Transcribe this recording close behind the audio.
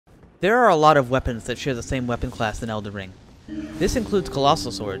There are a lot of weapons that share the same weapon class in Elden Ring. This includes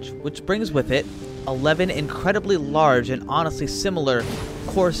Colossal Swords, which brings with it 11 incredibly large and honestly similar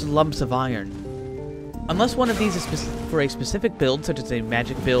coarse lumps of iron. Unless one of these is for a specific build, such as a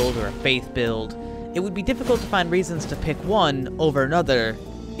magic build or a faith build, it would be difficult to find reasons to pick one over another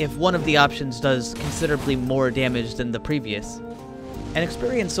if one of the options does considerably more damage than the previous. An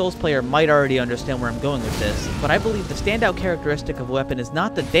experienced Souls player might already understand where I'm going with this, but I believe the standout characteristic of a weapon is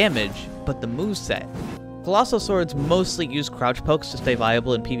not the damage, but the moveset. Colossal Swords mostly use crouch pokes to stay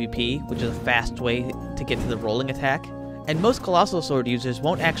viable in PvP, which is a fast way to get to the rolling attack, and most Colossal Sword users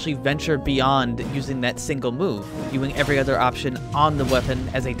won't actually venture beyond using that single move, viewing every other option on the weapon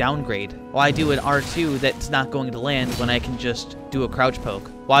as a downgrade. Why do an R2 that's not going to land when I can just do a crouch poke?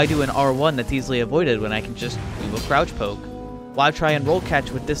 Why do an R1 that's easily avoided when I can just do a crouch poke? Why try and roll catch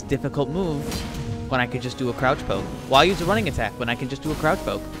with this difficult move when I could just do a crouch poke? Why use a running attack when I can just do a crouch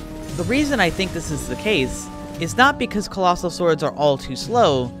poke? The reason I think this is the case is not because Colossal Swords are all too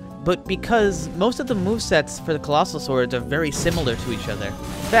slow, but because most of the movesets for the Colossal Swords are very similar to each other. In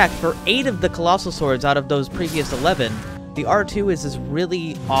fact, for 8 of the Colossal Swords out of those previous 11, the R2 is this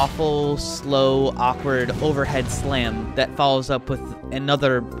really awful, slow, awkward overhead slam that follows up with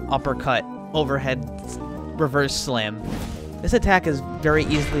another uppercut, overhead reverse slam. This attack is very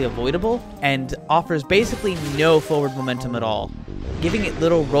easily avoidable and offers basically no forward momentum at all, giving it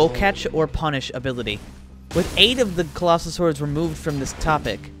little roll catch or punish ability. With 8 of the Colossal Swords removed from this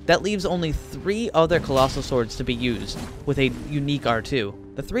topic, that leaves only 3 other Colossal Swords to be used, with a unique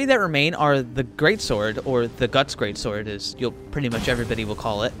R2. The 3 that remain are the Greatsword, or the Guts Greatsword, as pretty much everybody will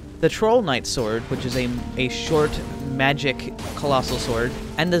call it, the Troll Knight Sword, which is a short magic Colossal Sword,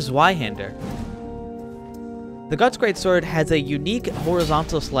 and the Zweihander. The Guts Greatsword has a unique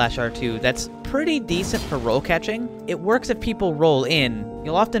horizontal slash R2 that's pretty decent for roll catching. It works if people roll in.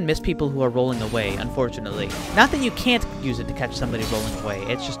 You'll often miss people who are rolling away, unfortunately. Not that you can't use it to catch somebody rolling away,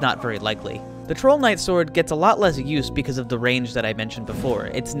 it's just not very likely. The Troll Knight Sword gets a lot less use because of the range that I mentioned before.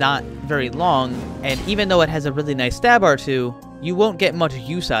 It's not very long, and even though it has a really nice stab R2, you won't get much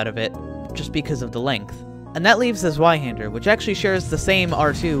use out of it just because of the length. And that leaves the Zweihander, which actually shares the same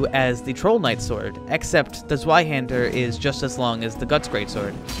R2 as the Troll Knight Sword, except the Zweihander is just as long as the Guts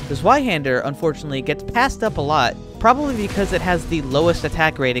Greatsword. The Zweihander, unfortunately, gets passed up a lot, probably because it has the lowest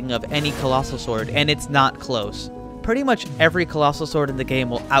attack rating of any Colossal Sword, and it's not close. Pretty much every Colossal Sword in the game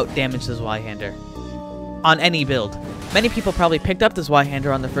will outdamage the Zweihander, on any build. Many people probably picked up the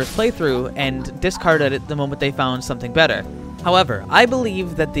Zweihander on their first playthrough and discarded it the moment they found something better. However, I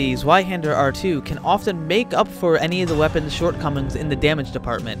believe that the Zweihander R2 can often make up for any of the weapon's shortcomings in the damage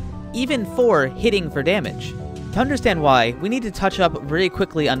department, even for hitting for damage. To understand why, we need to touch up really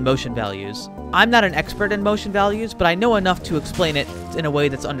quickly on motion values. I'm not an expert in motion values, but I know enough to explain it in a way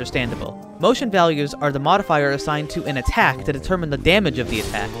that's understandable. Motion values are the modifier assigned to an attack to determine the damage of the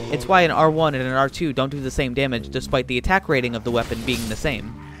attack. It's why an R1 and an R2 don't do the same damage despite the attack rating of the weapon being the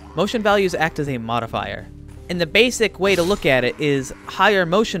same. Motion values act as a modifier. And the basic way to look at it is higher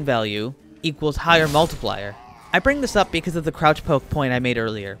motion value equals higher multiplier. I bring this up because of the crouch poke point I made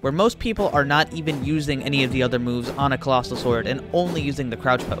earlier, where most people are not even using any of the other moves on a Colossal Sword and only using the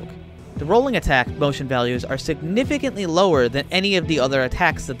crouch poke. The rolling attack motion values are significantly lower than any of the other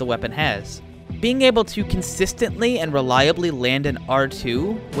attacks that the weapon has. Being able to consistently and reliably land an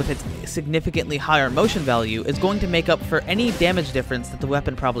R2 with its significantly higher motion value is going to make up for any damage difference that the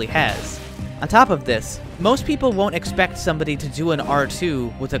weapon probably has. On top of this, most people won't expect somebody to do an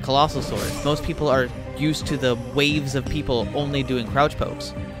R2 with a Colossal Sword. Most people are used to the waves of people only doing crouch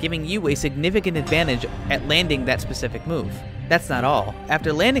pokes, giving you a significant advantage at landing that specific move. That's not all.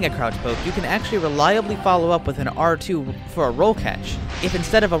 After landing a crouch poke, you can actually reliably follow up with an R2 for a roll catch. If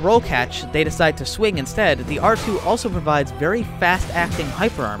instead of a roll catch, they decide to swing instead, the R2 also provides very fast-acting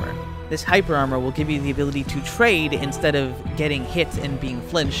hyper armor. This hyper armor will give you the ability to trade instead of getting hit and being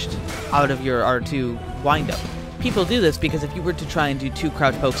flinched out of your R2 windup. People do this because if you were to try and do 2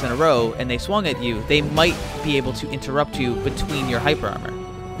 crouch pokes in a row and they swung at you, they might be able to interrupt you between your hyper armor.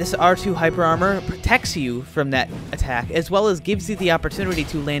 This R2 hyper armor protects you from that attack, as well as gives you the opportunity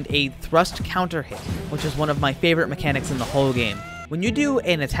to land a thrust counter hit, which is one of my favorite mechanics in the whole game. When you do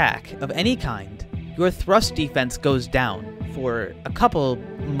an attack of any kind, your thrust defense goes down for a couple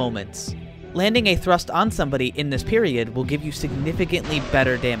moments. Landing a thrust on somebody in this period will give you significantly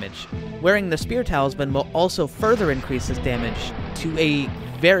better damage. Wearing the Spear Talisman will also further increase this damage to a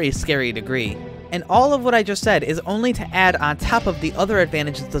very scary degree. And all of what I just said is only to add on top of the other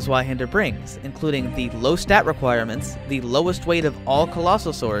advantages the Zweihander brings, including the low stat requirements, the lowest weight of all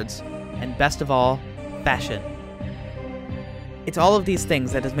Colossal Swords, and best of all, fashion. It's all of these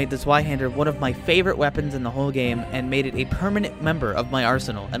things that has made the Zweihander one of my favorite weapons in the whole game and made it a permanent member of my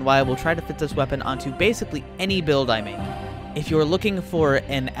arsenal, and why I will try to fit this weapon onto basically any build I make. If you're looking for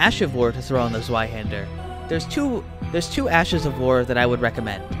an Ash of War to throw on the Zweihander, there's two Ashes of War that I would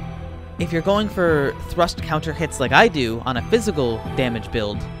recommend. If you're going for thrust counter hits like I do on a physical damage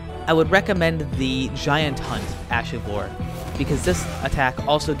build, I would recommend the Giant Hunt Ash of War, because this attack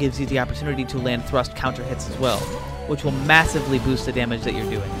also gives you the opportunity to land thrust counter hits as well, which will massively boost the damage that you're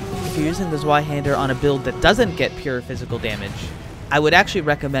doing. If you're using the Zweihander on a build that doesn't get pure physical damage, I would actually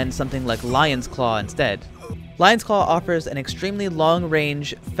recommend something like Lion's Claw instead. Lion's Claw offers an extremely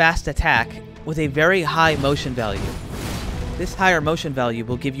long-range, fast attack with a very high motion value. This higher motion value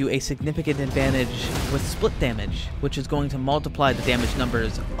will give you a significant advantage with split damage, which is going to multiply the damage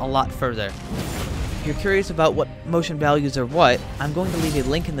numbers a lot further. If you're curious about what motion values are what, I'm going to leave a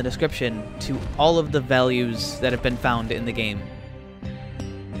link in the description to all of the values that have been found in the game.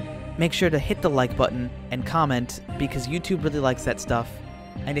 Make sure to hit the like button and comment, because YouTube really likes that stuff.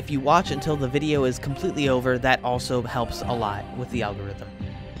 And if you watch until the video is completely over, that also helps a lot with the algorithm.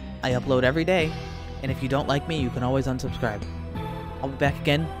 I upload every day, and if you don't like me, you can always unsubscribe. I'll be back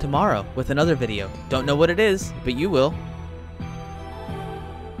again tomorrow with another video. Don't know what it is, but you will.